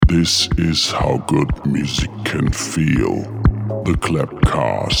This is how good music can feel. The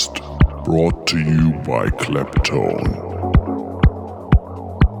Clapcast, brought to you by Claptone.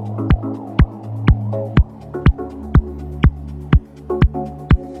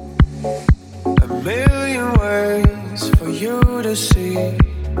 A million ways for you to see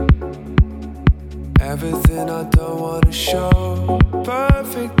everything I don't wanna show.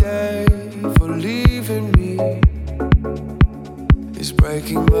 Perfect day for leaving me. It's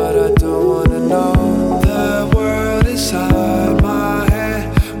breaking, but I don't wanna know. The world inside my head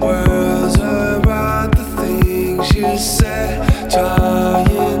whirls around the things you said,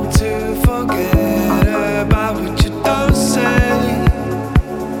 trying to forget about what you don't say.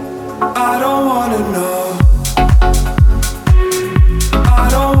 I don't wanna know. I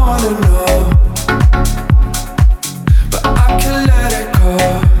don't wanna know, but I can let it go.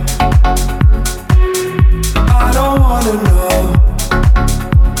 I don't wanna know.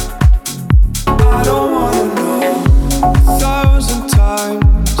 I don't wanna know. 1,000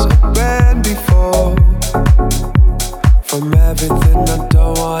 times I've been before. From everything I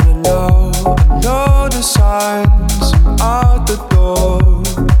don't wanna know. I know the signs, I'm out the door.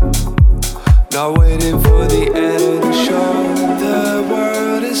 Not waiting for the end of the show. The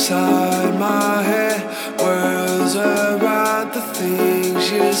world inside my head whirls around the things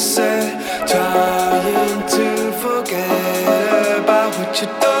you said, trying to forget about what you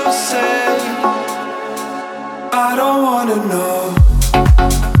don't say. I don't wanna know.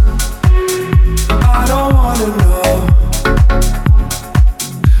 I don't wanna know,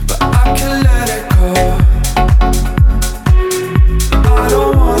 but I can let it go. I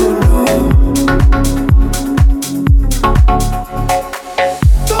don't wanna know.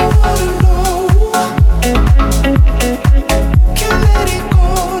 Don't wanna know. Can't let it go.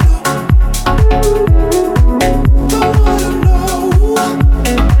 Don't wanna know.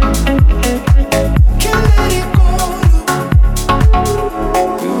 Can't let it go.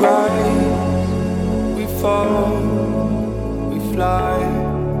 We rise, we fall, we fly,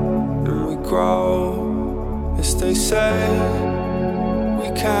 and we grow. As they say, we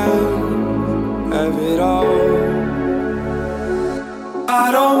can have it all. I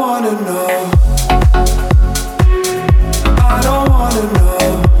don't wanna know. I don't wanna know,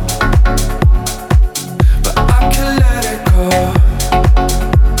 but I can let it go.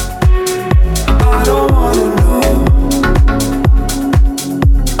 I don't wanna know.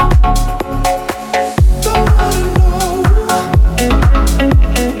 Don't wanna know.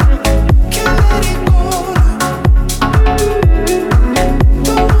 Can't let it go.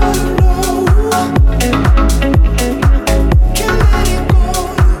 Don't wanna know. Can't let it go.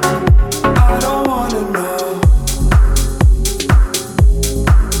 I don't wanna know.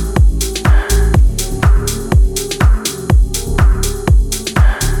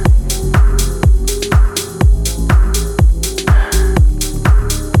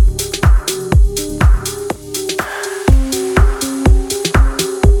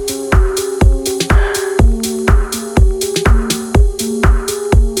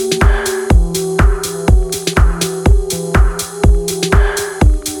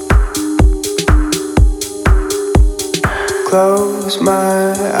 Close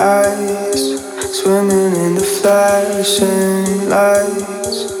my eyes, swimming in the flashing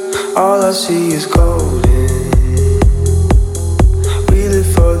lights. All I see is golden. We live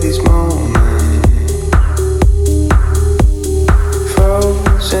for these moments.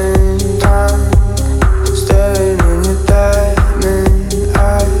 Frozen time, staring in your diamond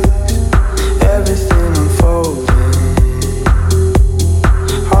eyes. Everything unfolding.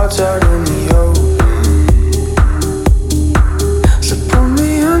 Hearts out in the open.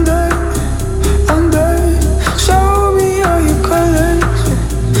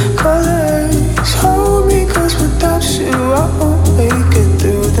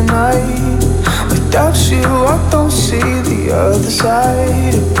 Without you, I don't see the other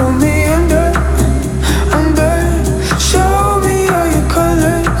side. Pull me under. Show me all your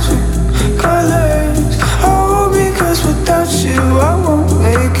colors. Hold me, 'cause without you, I won't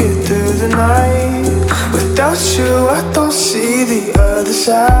make it through the night. Without you, I don't see the other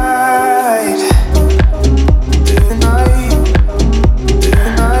side. Through the night. Through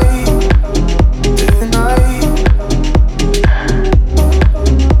the night. Through the night.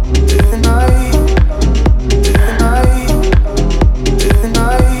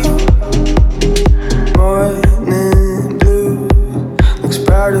 Morning blue looks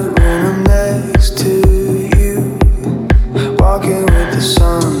brighter when I'm next to you. Walking with the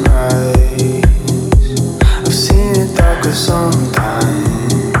sunrise. I've seen it darker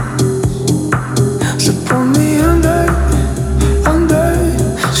sometimes. So pull me under.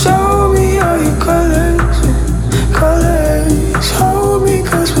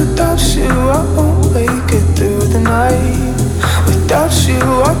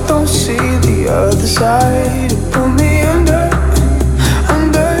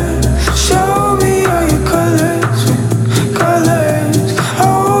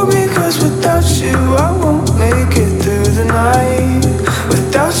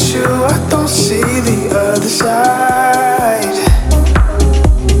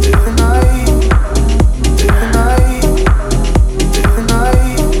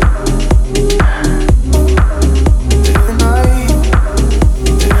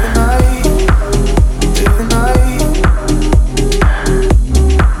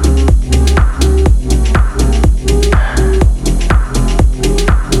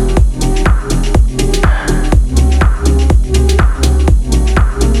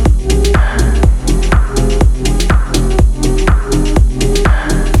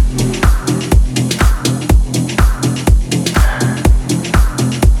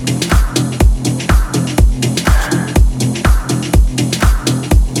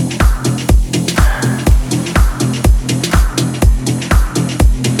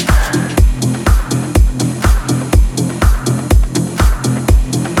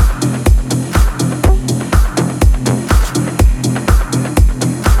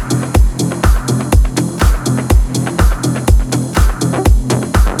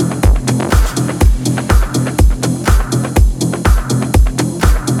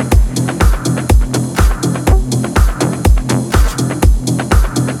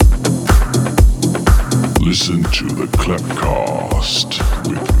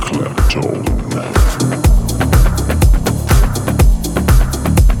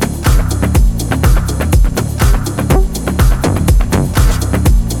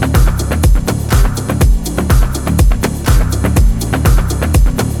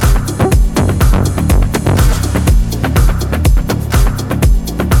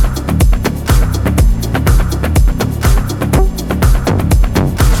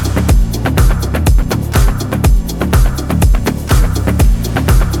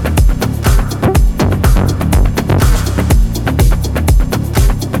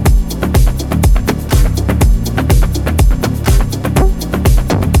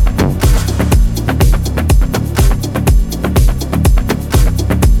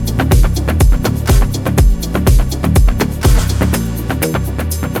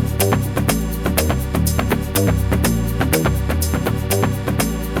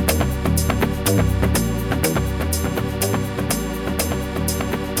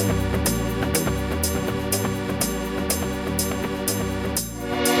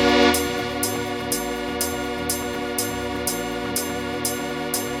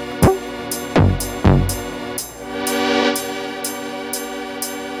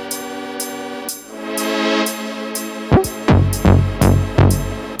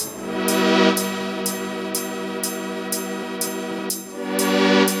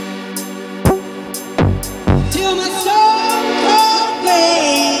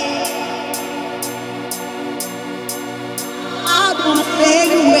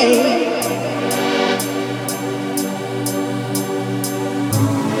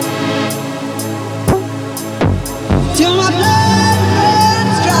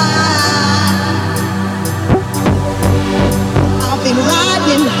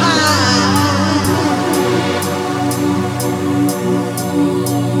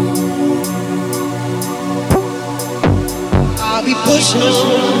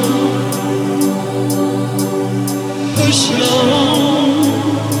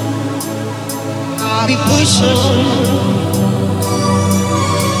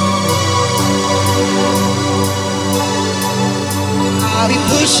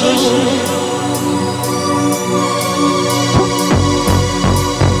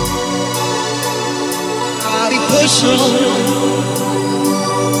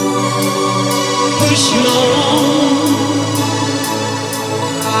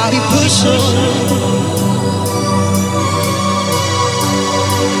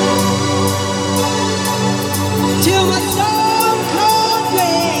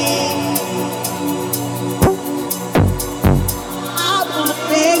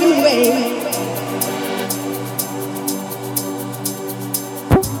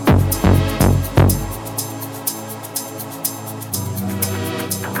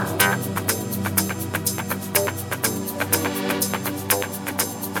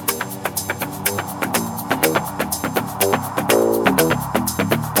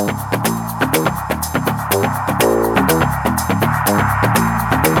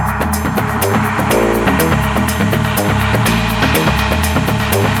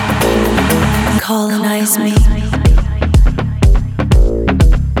 Colonize me.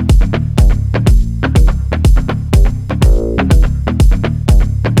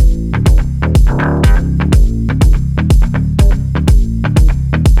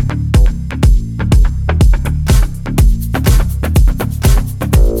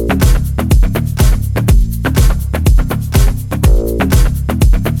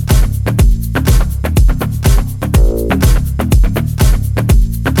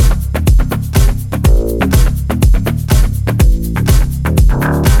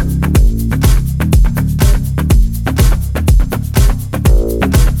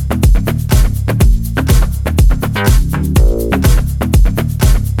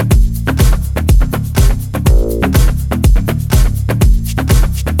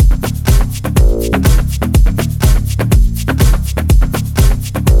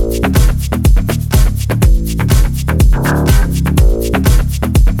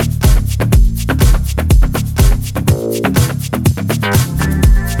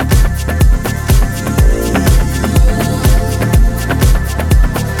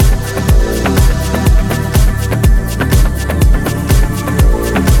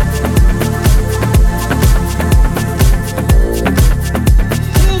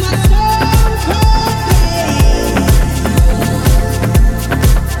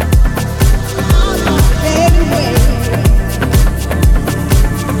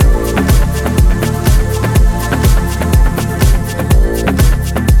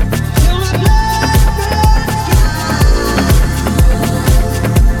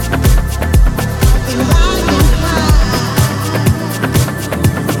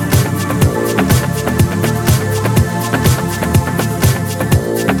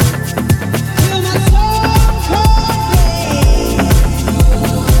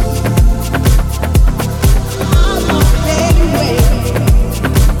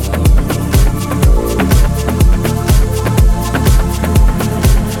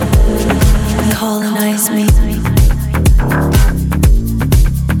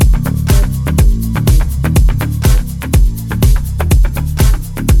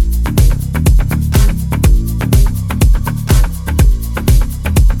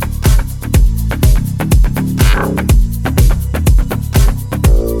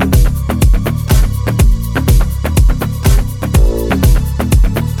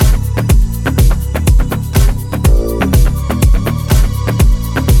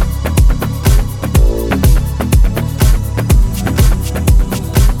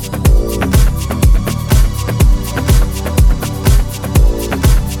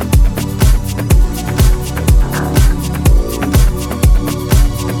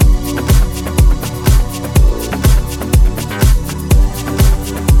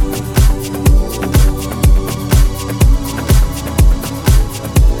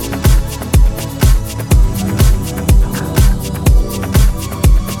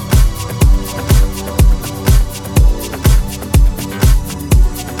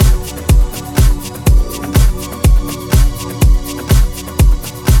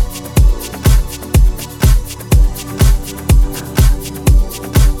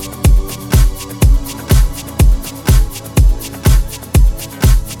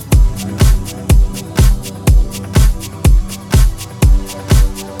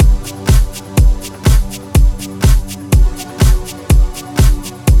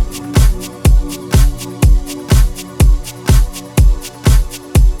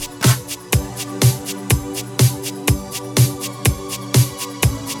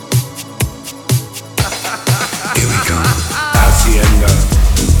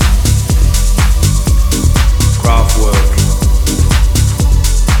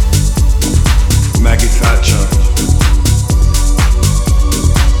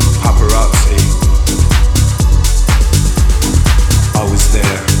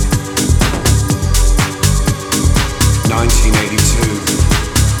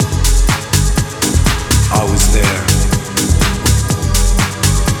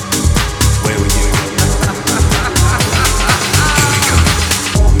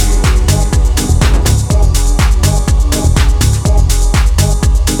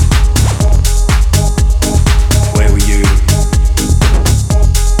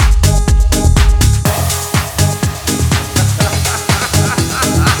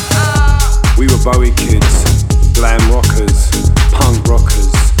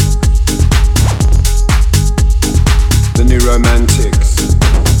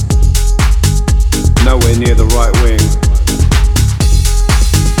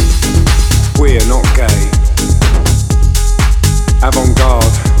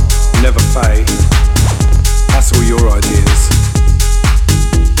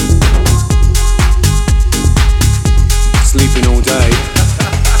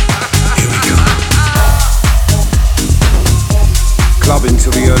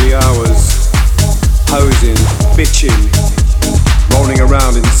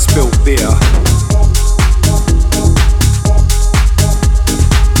 around in spilt beer.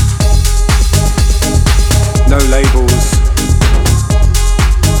 No labels.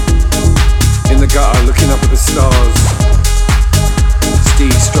 In the gutter looking up at the stars.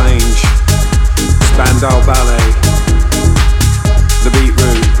 Steve Strange, Spandau Ballet, The Beat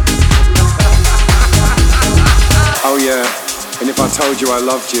Room. Oh yeah, and if I told you I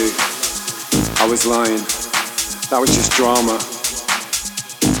loved you, I was lying. That was just drama.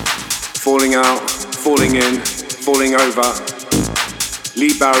 Falling out, falling in, falling over.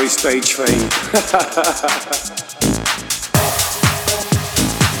 Lee Barry stage fame.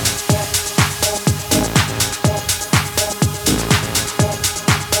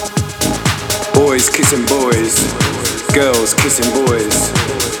 Boys kissing boys, girls kissing boys.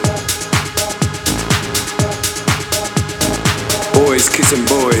 Boys kissing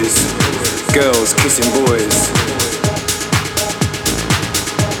boys, girls kissing boys.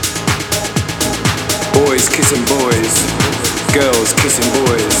 Boys kissing boys, girls kissing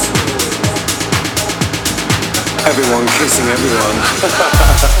boys. Everyone kissing everyone.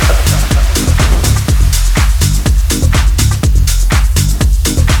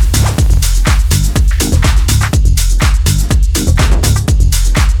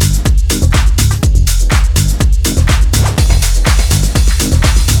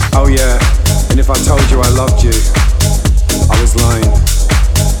 If I told you I loved you, I was lying.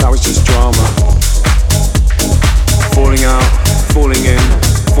 That was just drama. Falling out, falling in,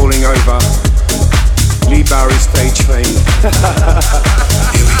 falling over. Lee Barry stage fame.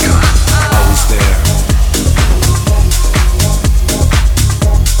 Here we go. I was there.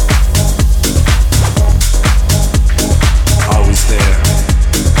 I was there.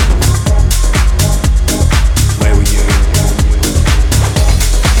 Where were you?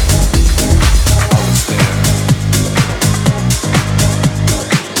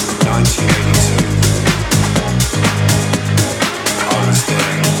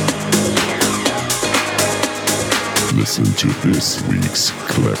 Listen to this week's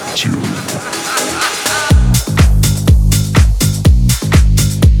Clap Tune.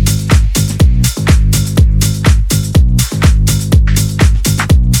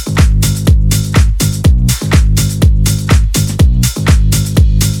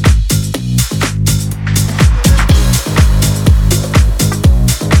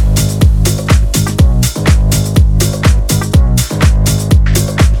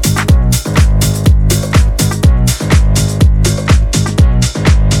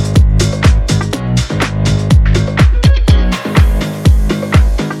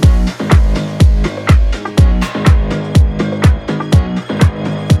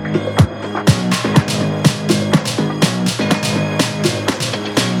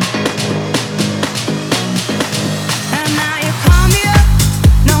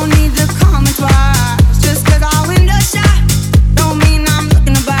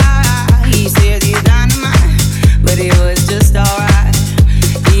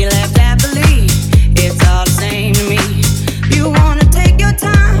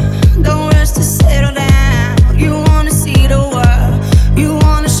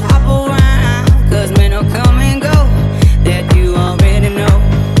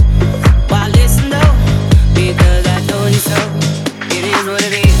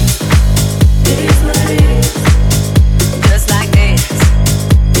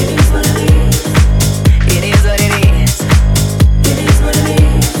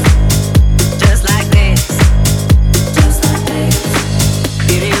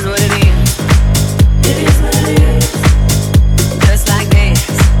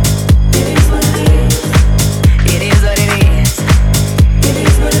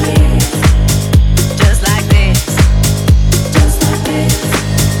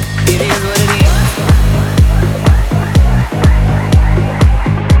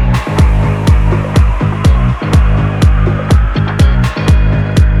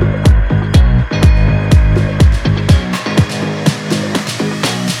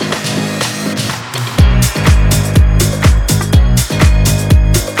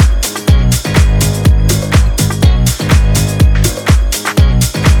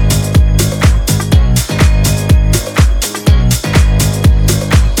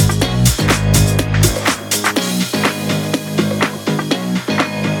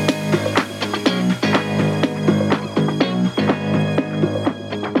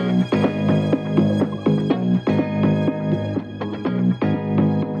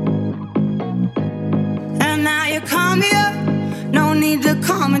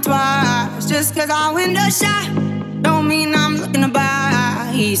 Just cause our window shot don't mean I'm looking to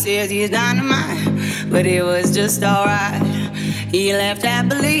buy. He says he's dynamite, but it was just alright. He left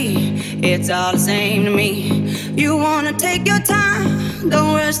happily, it's all the same to me. You wanna take your time,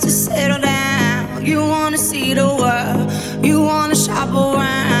 don't rush to settle down. You wanna see the world, you wanna shop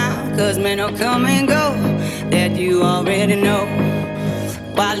around. Cause men will come and go, that you already know.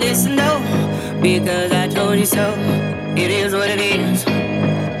 Why listen though, because I told you so. It is what it is,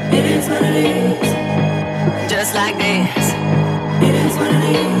 it is what it is. Just like this, it is what it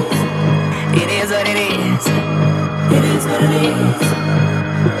is. It is what it is, it is what it is.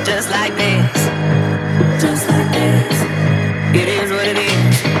 Just like this, just like this. It is what it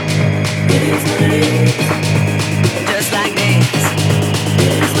is, it is what it is. Just like this,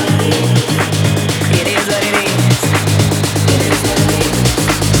 it is what it is. It is what it is, it is what it is.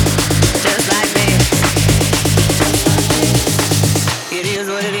 Just like this, just like this. It is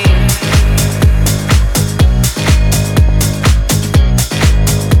what it is.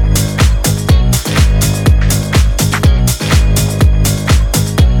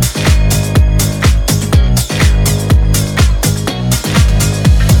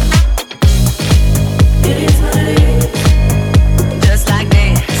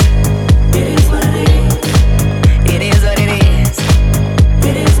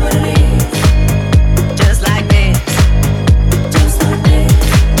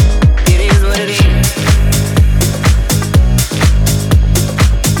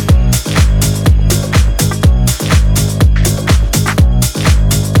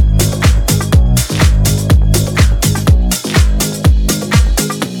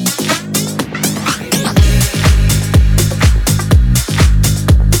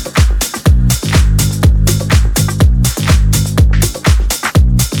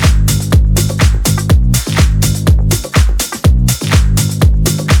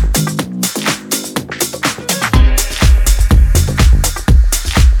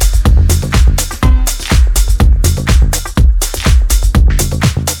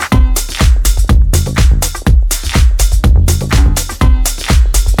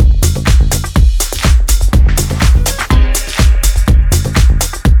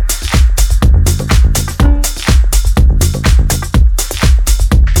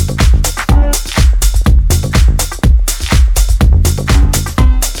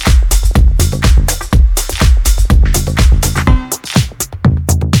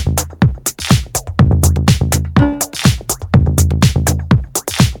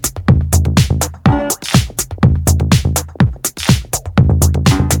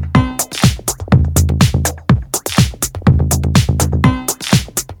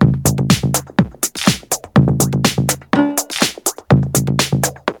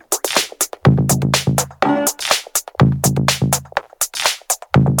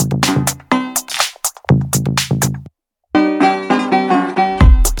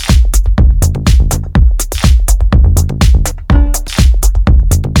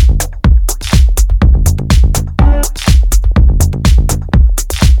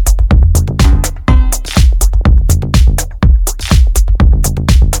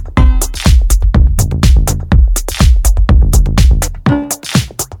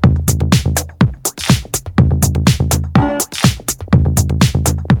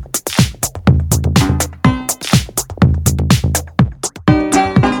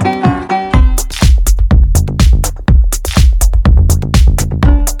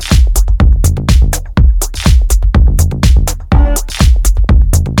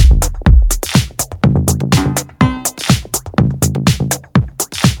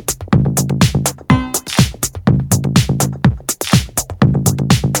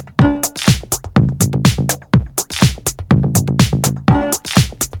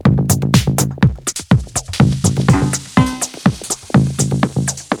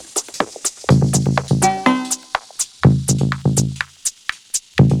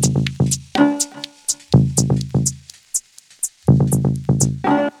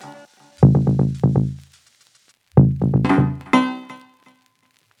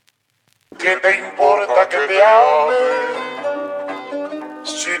 ¿Qué te importa que te ame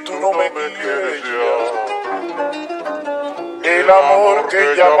si tú no me quieres ya? El amor que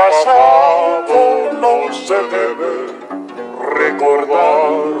ya ha pasado no se debe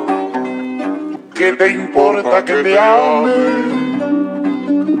recordar. ¿Qué te importa que te ame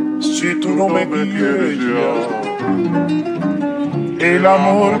si tú no me quieres ya? El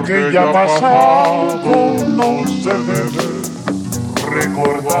amor que ya ha pasado no se debe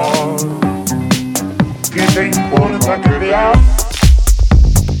recordar. ¿Qué te importa que te ame?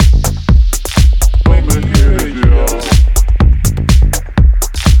 No me quieres ya,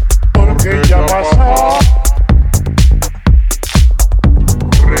 porque ya pasó.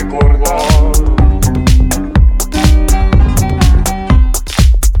 Recordar.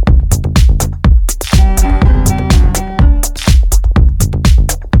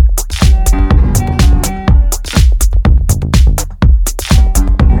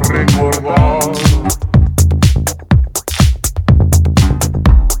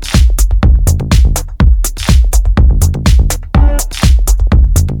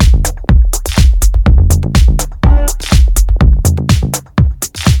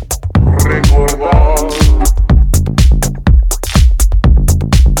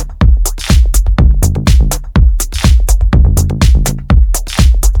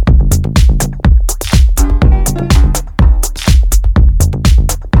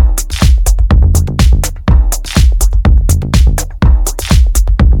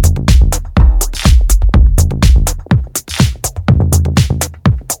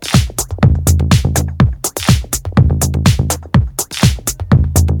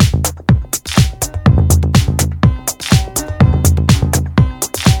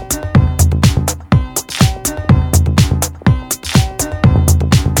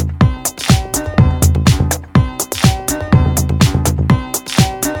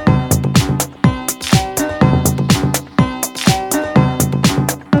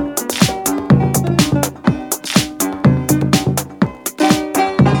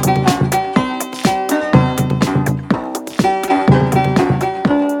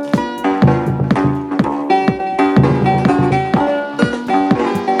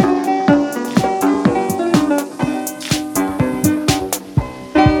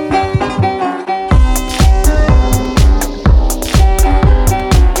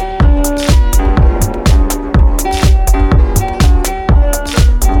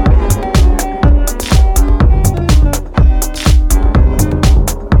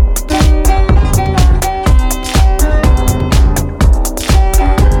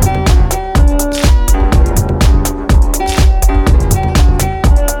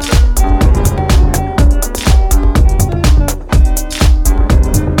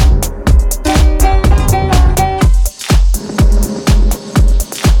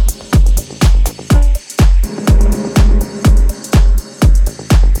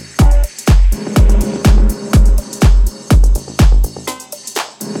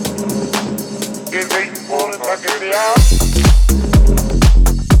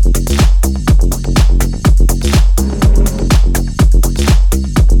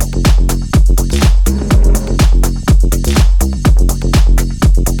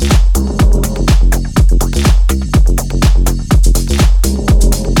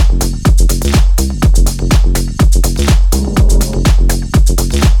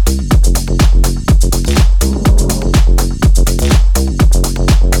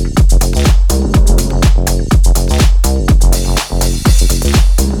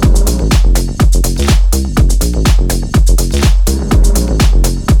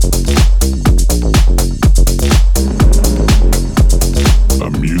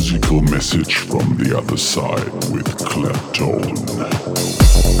 message from the other side with Kleptone.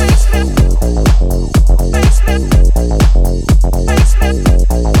 Makes me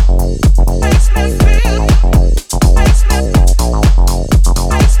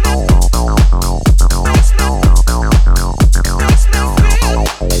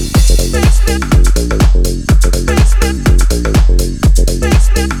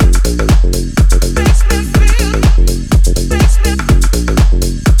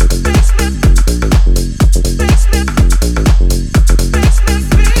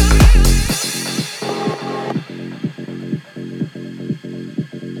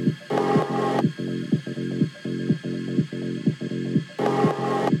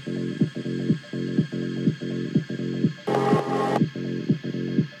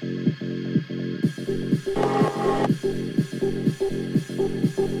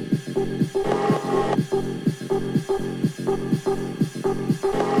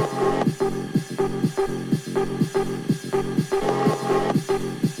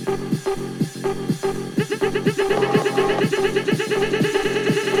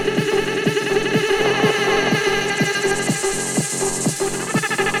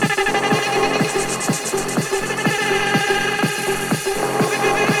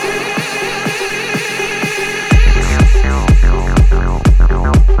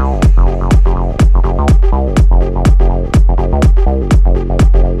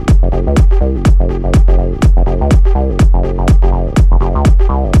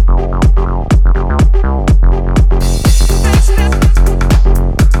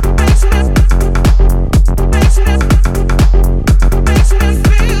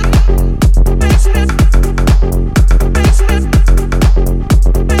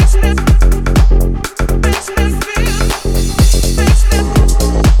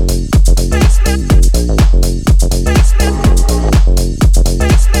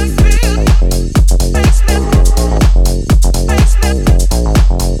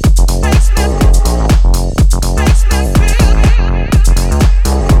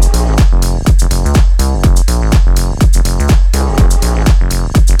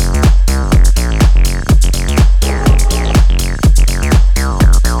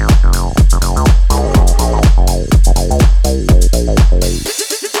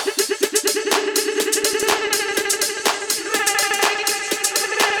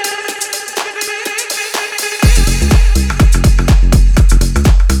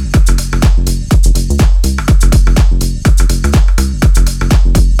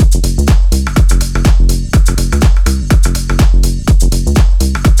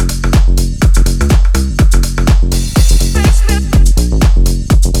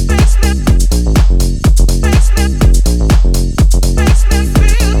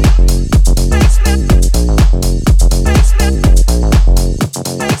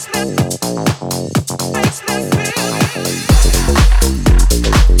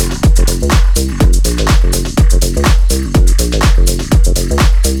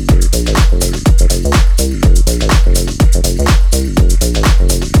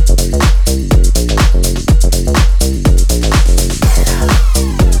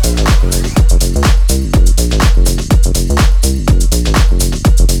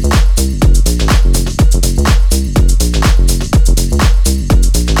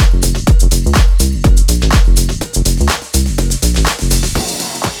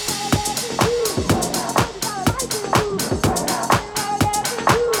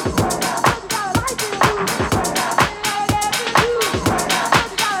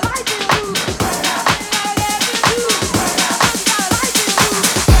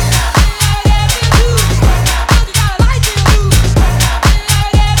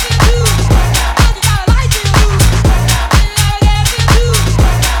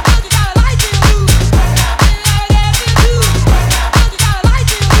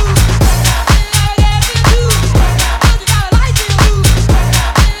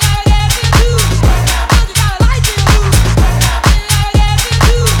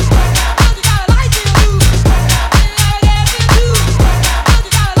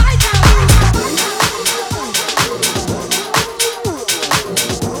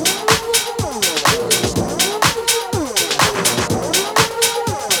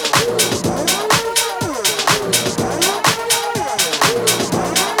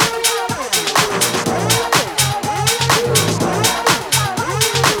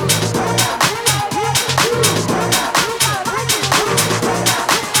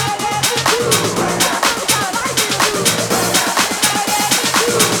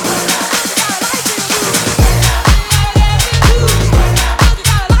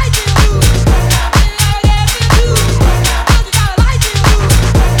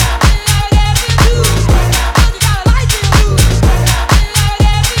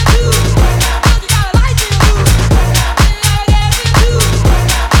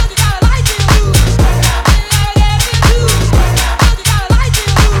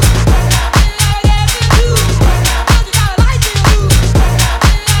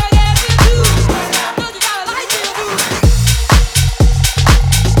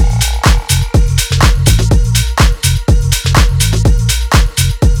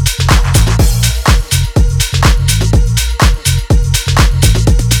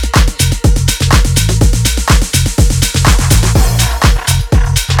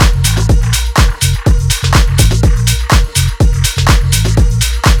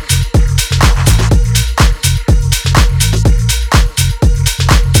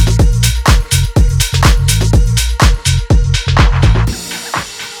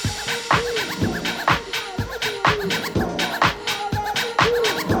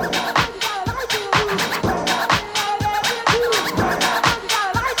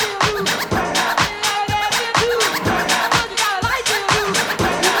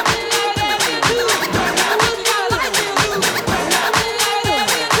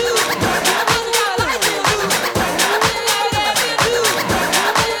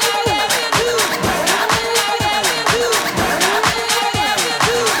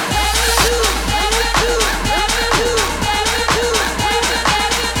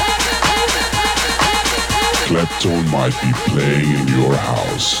Claptone might be playing in your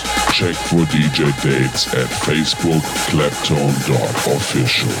house. Check for DJ dates at Facebook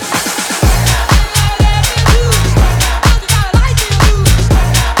claptone.official.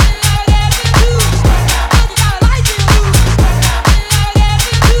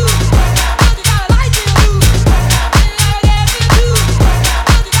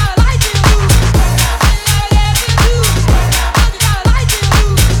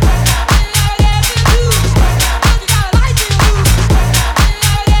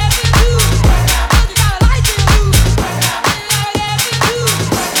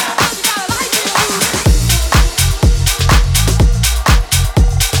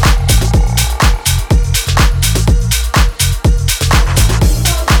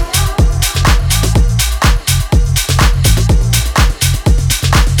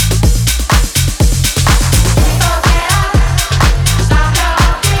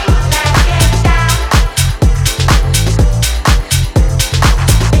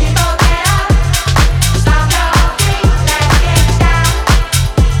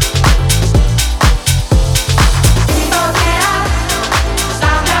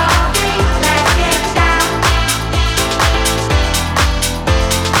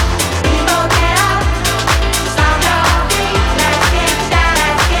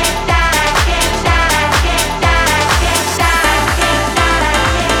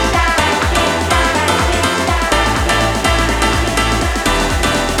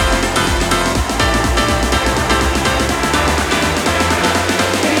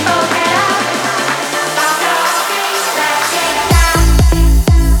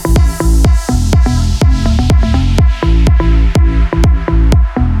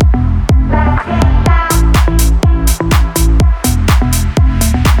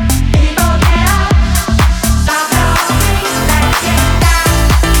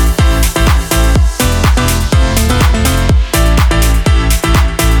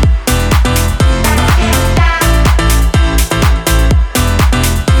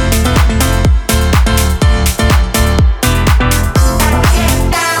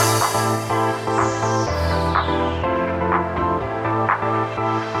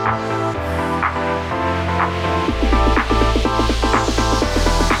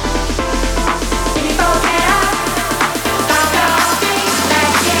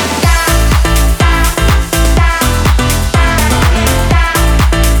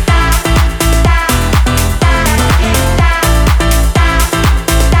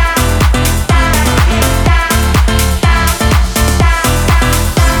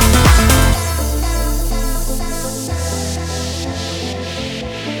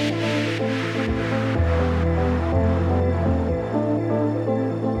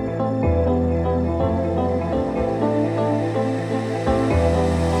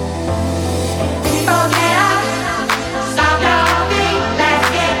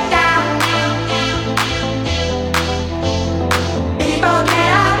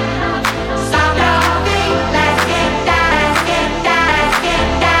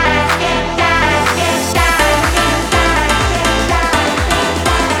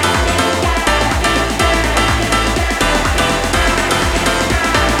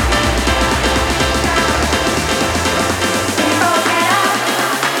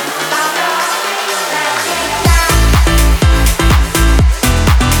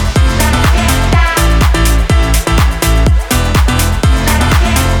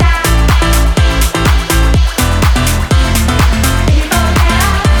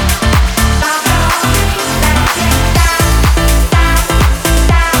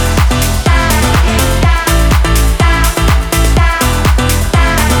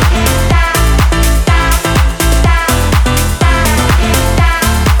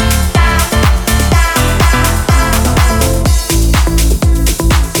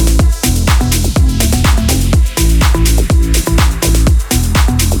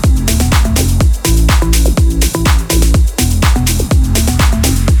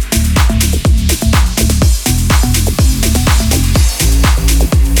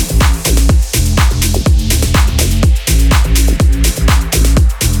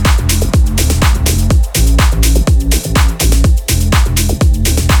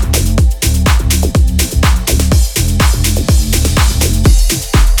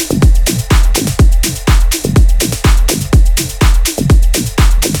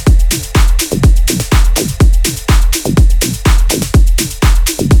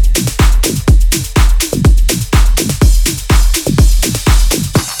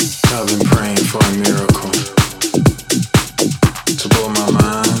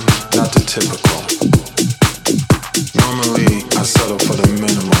 Normally, I settle for the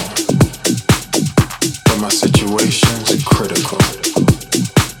minimal, but my situation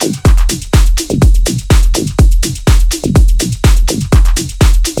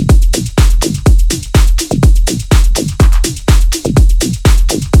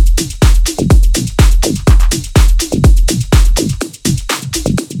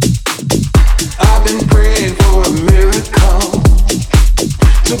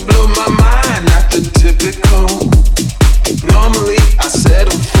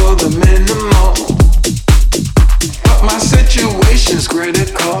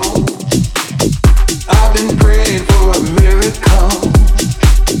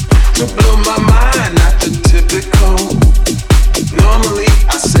my mind, not the typical. Normally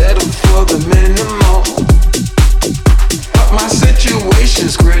I settle for the minimal, but my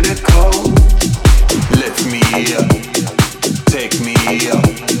situation's critical. Lift me up, take me up,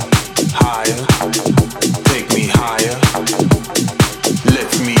 higher, take me higher.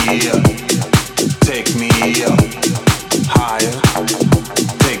 Lift me up, take me up, higher,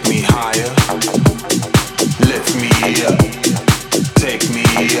 take me higher. Lift me up, take me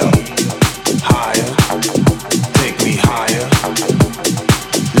up, higher, take me higher.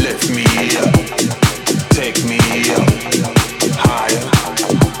 Lift me up, take me up, higher,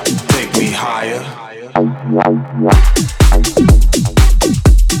 take me higher.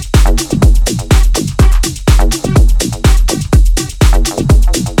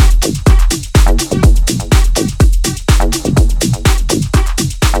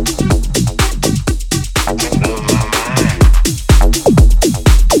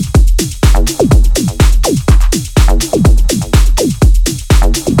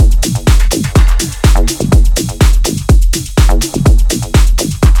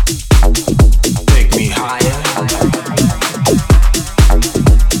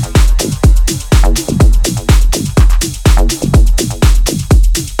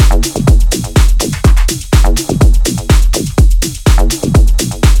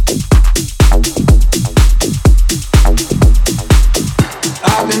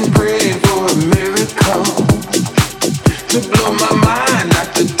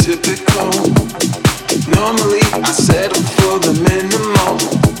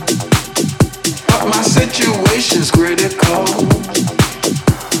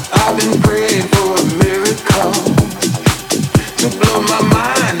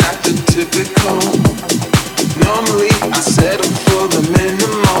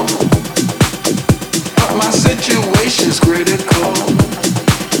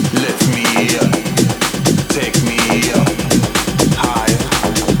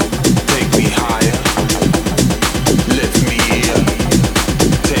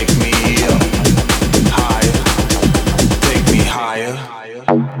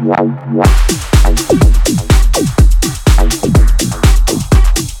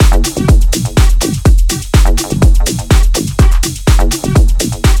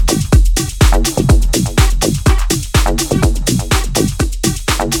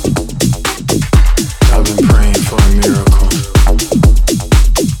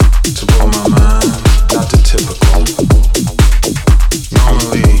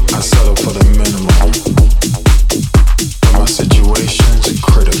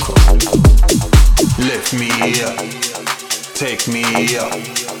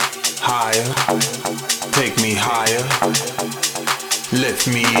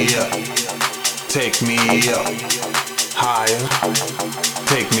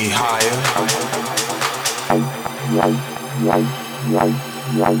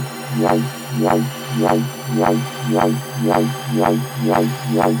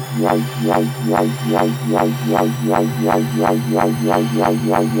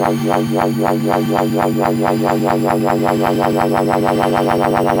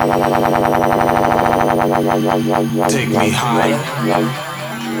 Take me higher.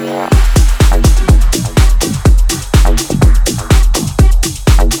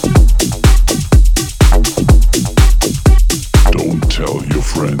 Tell your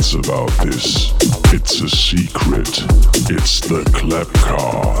friends about this. It's a secret. It's the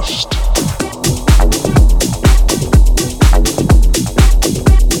Clapcast.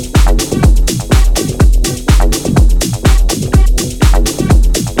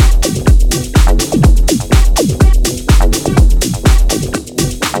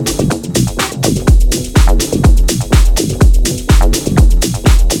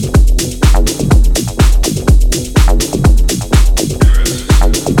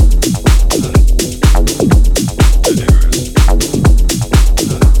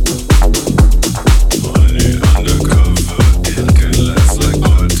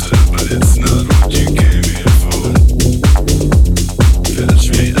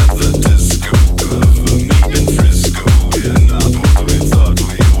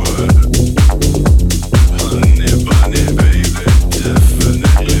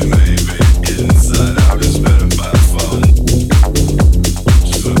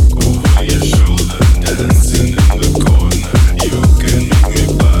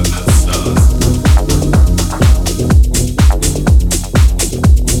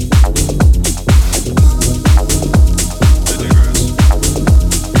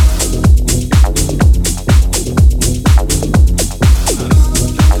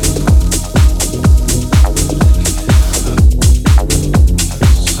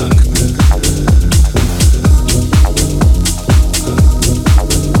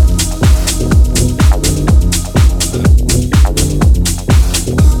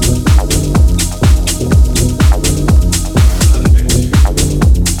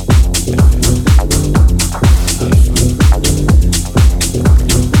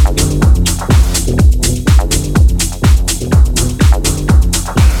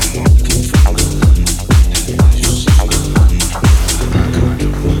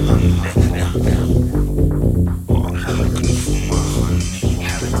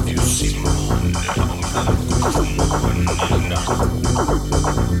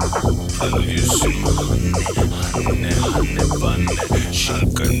 She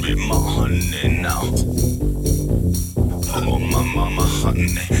can be my honey now. Oh my mama honey,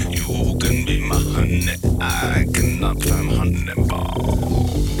 you can be my honey. I cannot climb honey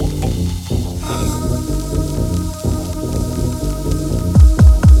ball.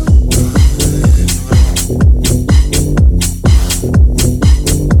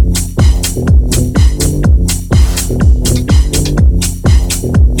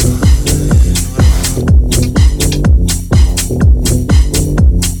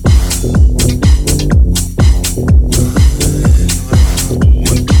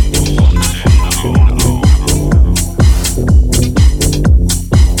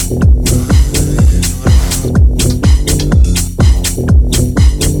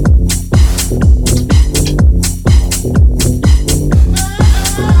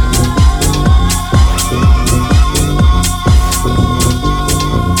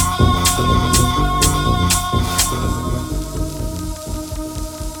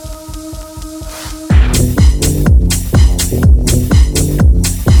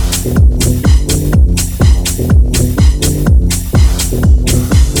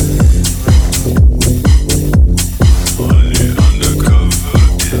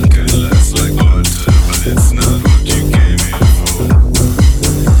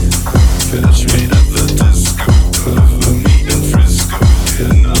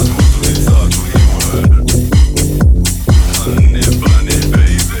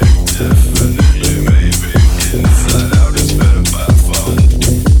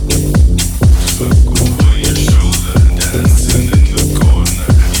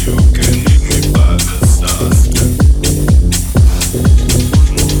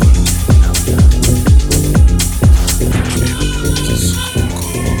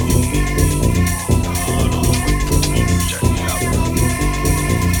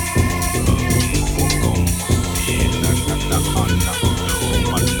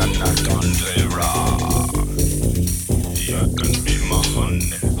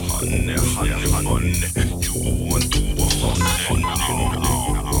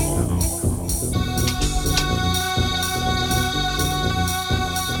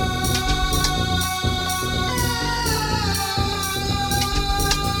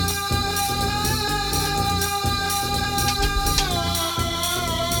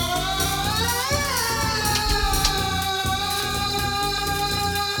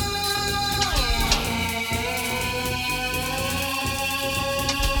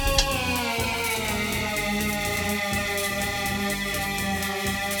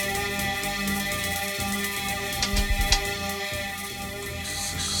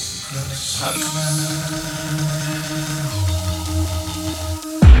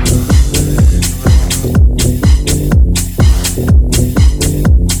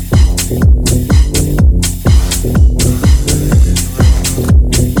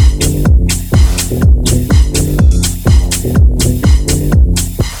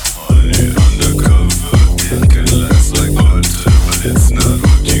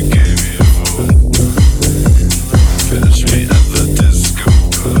 Catch me at the disco,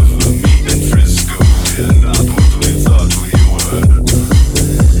 cover me in Frisco. You're not what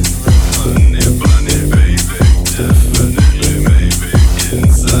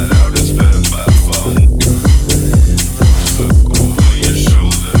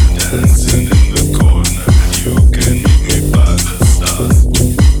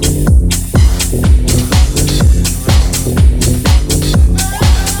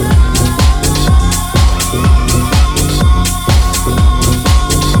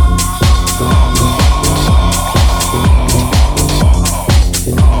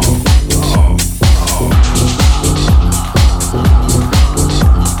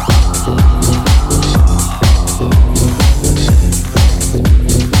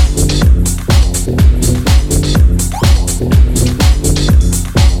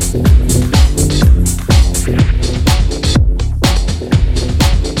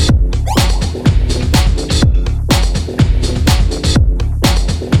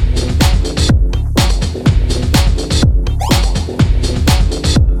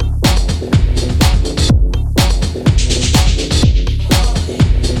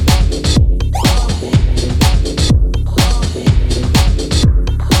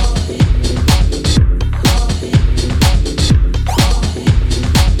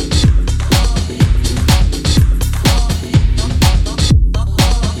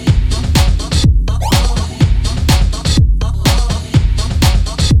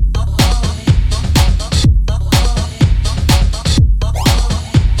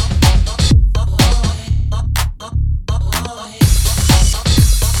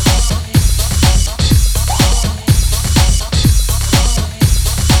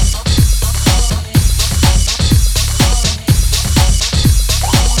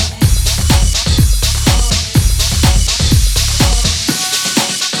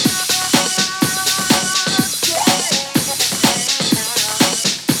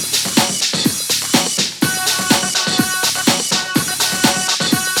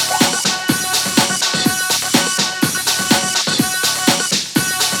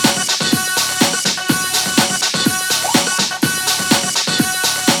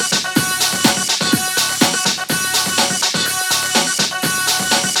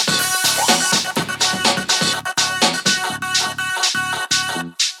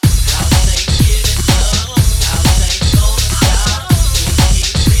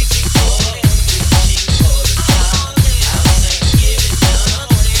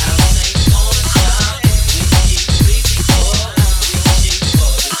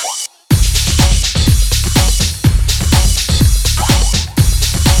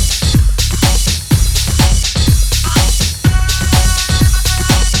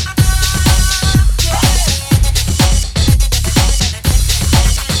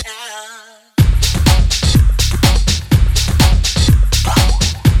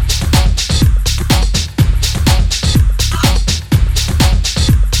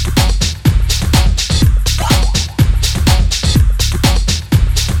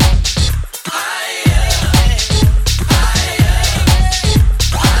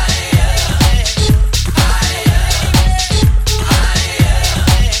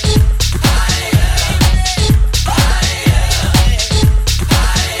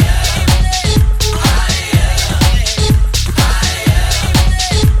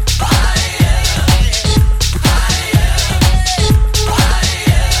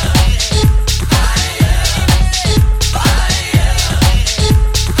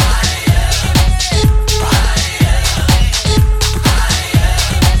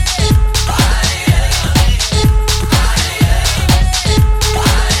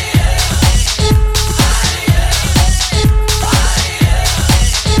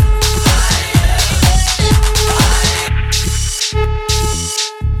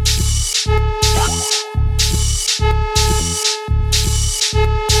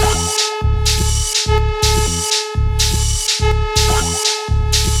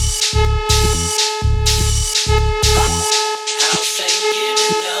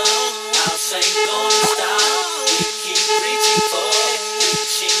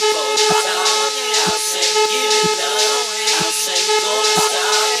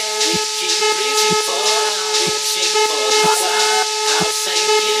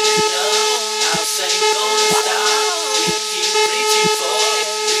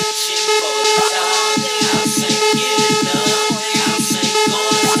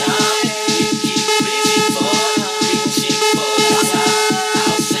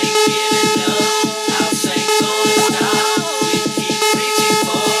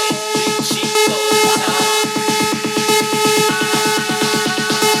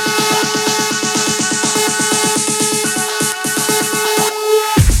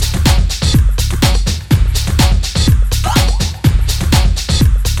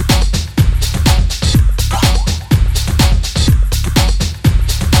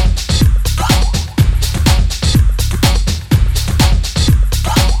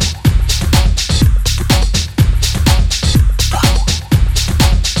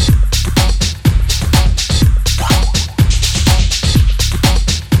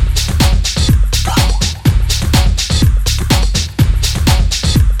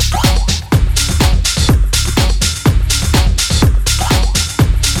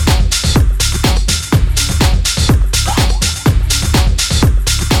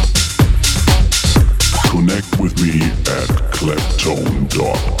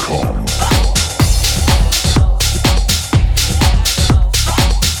ClepTone.com.